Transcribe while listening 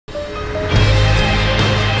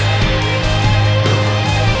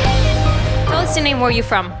what's your name? Where are you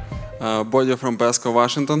from? Bodya from Pasco,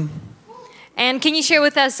 Washington. And can you share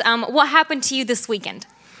with us what happened to you this weekend?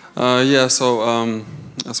 As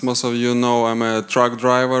most of you know, I'm a truck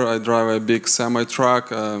driver. I drive a big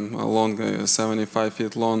semi-truck, long, 75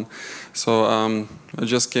 feet long. So I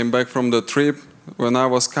just came back from the trip. When I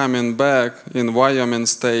was coming back in Wyoming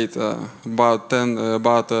State, about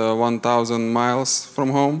 1,000 miles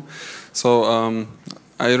from home, so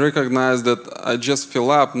I recognized that I just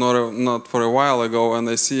fill up not for a while ago, and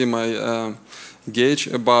I see my gauge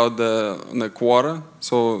about the quarter.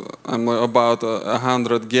 So I'm about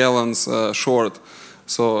 100 gallons short.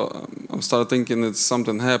 So I start thinking it's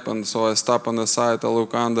something happened. So I stop on the side, I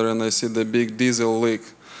look under, and I see the big diesel leak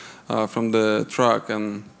from the truck.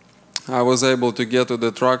 And I was able to get to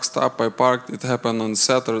the truck stop. I parked. It happened on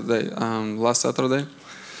Saturday, last Saturday.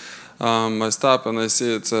 I stop and I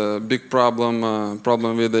see it's a big problem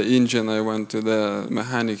with the engine. I went to the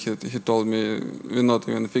mechanic. He told me we're not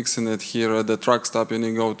even fixing it here at the truck stop. You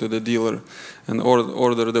need to go to the dealer and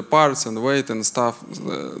order the parts and wait and stuff.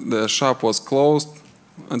 The shop was closed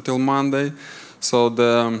until Monday. So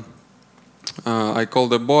I called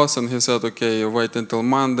the boss and he said, okay, wait until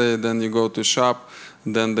Monday, then you go to shop.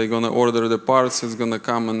 Then they're gonna order the parts. It's gonna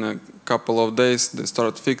come in a couple of days. They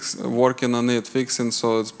start working on it, fixing.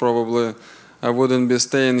 So it's probably I wouldn't be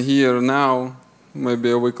staying here now. Maybe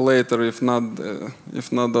a week later, if not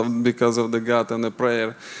because of the God and the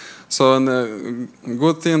prayer. So a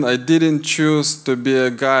good thing I didn't choose to be a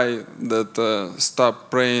guy that stopped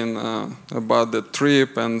praying about the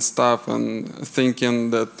trip and stuff and thinking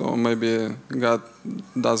that maybe God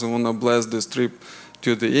doesn't want to bless this trip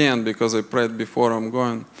to the end because I prayed before I'm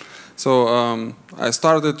going. So I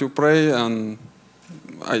started to pray and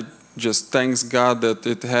I just thanks God that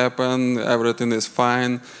it happened, everything is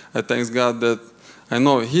fine. I thanks God that I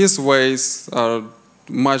know His ways are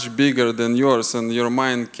much bigger than yours and your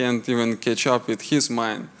mind can't even catch up with His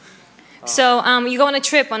mind. So you go on a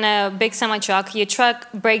trip on a big semi-truck, your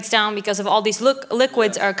truck breaks down because of all these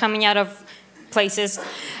liquids are coming out of places.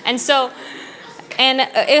 And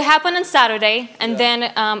it happened on Saturday, and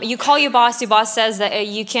then you call your boss says that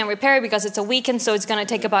you can't repair it because it's a weekend, so it's going to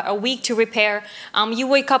take about a week to repair. You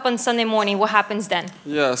wake up on Sunday morning, what happens then?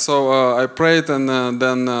 Yeah, so I prayed, and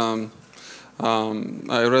then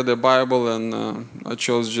I read the Bible, and I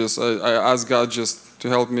asked God just to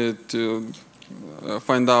help me to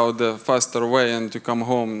find out the faster way and to come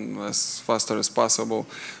home as faster as possible.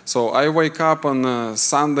 So I wake up on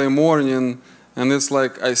Sunday morning, and it's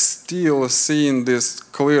like I still seeing this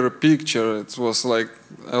clear picture. It was like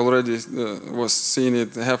I already was seeing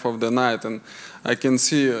it half of the night, and I can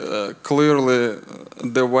see clearly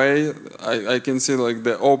the way. I can see like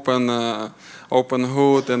the open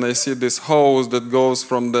hood, and I see this hose that goes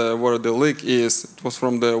from where the leak is. It was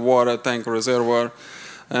from the water tank reservoir,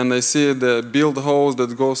 and I see the build hose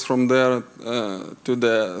that goes from there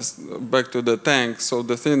back to the tank. So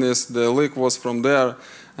the thing is, the leak was from there.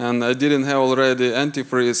 And I didn't have already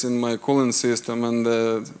antifreeze in my cooling system, and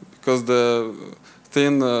because the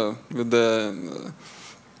thing with the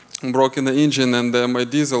broken the engine and my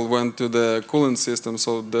diesel went to the cooling system,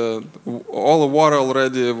 so all the water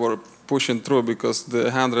already were pushing through because the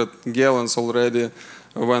 100 gallons already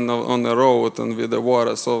went on the road and with the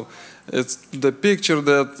water. So it's the picture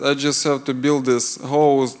that I just have to build this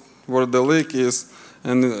hose where the leak is,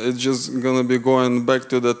 and it's just gonna be going back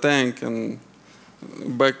to the tank and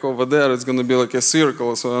back over there. It's going to be like a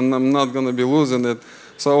circle, so I'm not going to be losing it.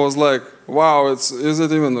 So I was like, wow, is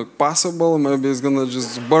it even possible? Maybe it's going to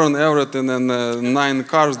just burn everything and 9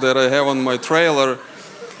 cars that I have on my trailer.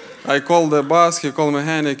 I called the boss, he called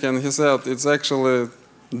mechanic, and he said it's actually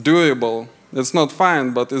doable. It's not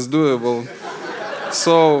fine, but it's doable.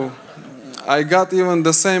 So I got even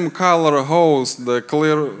the same color hose, the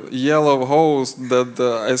clear yellow hose that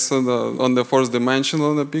I saw on the first dimension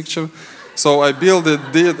on the picture. So I built it,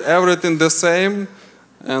 did everything the same,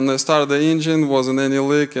 and I started the engine, wasn't any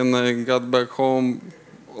leak, and I got back home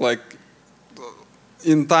like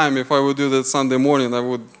in time. If I would do that Sunday morning, I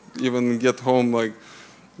would even get home like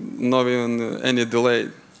not even any delay.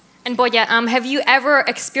 And Bodya, have you ever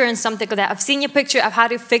experienced something like that? I've seen your picture of how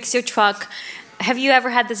to fix your truck. Have you ever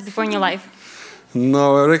had this before in your life?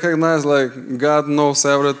 No, I recognize like God knows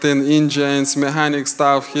everything, engines, mechanic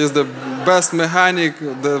stuff. He's the best mechanic,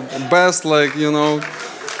 the best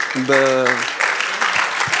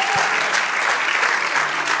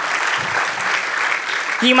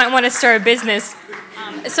You might want to start a business.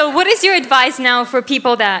 So what is your advice now for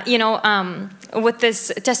people that, with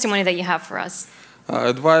this testimony that you have for us?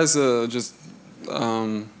 Advice, just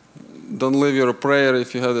don't leave your prayer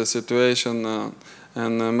if you have a situation.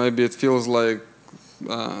 and maybe it feels like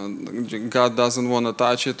God doesn't want to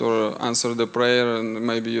touch it or answer the prayer, and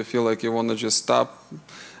maybe you feel like you want to just stop.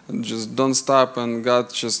 And just don't stop, and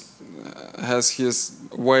God just has His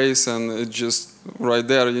ways, and it just right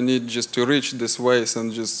there. You need just to reach this ways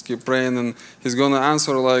and just keep praying, and He's gonna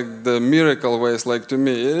answer like the miracle ways. Like to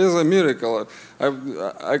me, it is a miracle.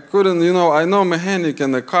 I couldn't, I know mechanic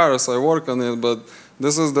and the cars, I work on it, but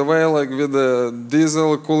this is the way, like with the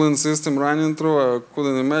diesel cooling system running through. I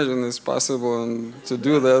couldn't imagine it's possible and to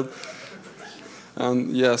do that.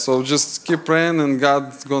 And yeah, so just keep praying, and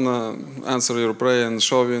God's gonna answer your prayer and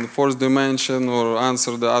show you in fourth dimension or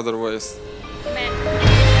answer the other ways.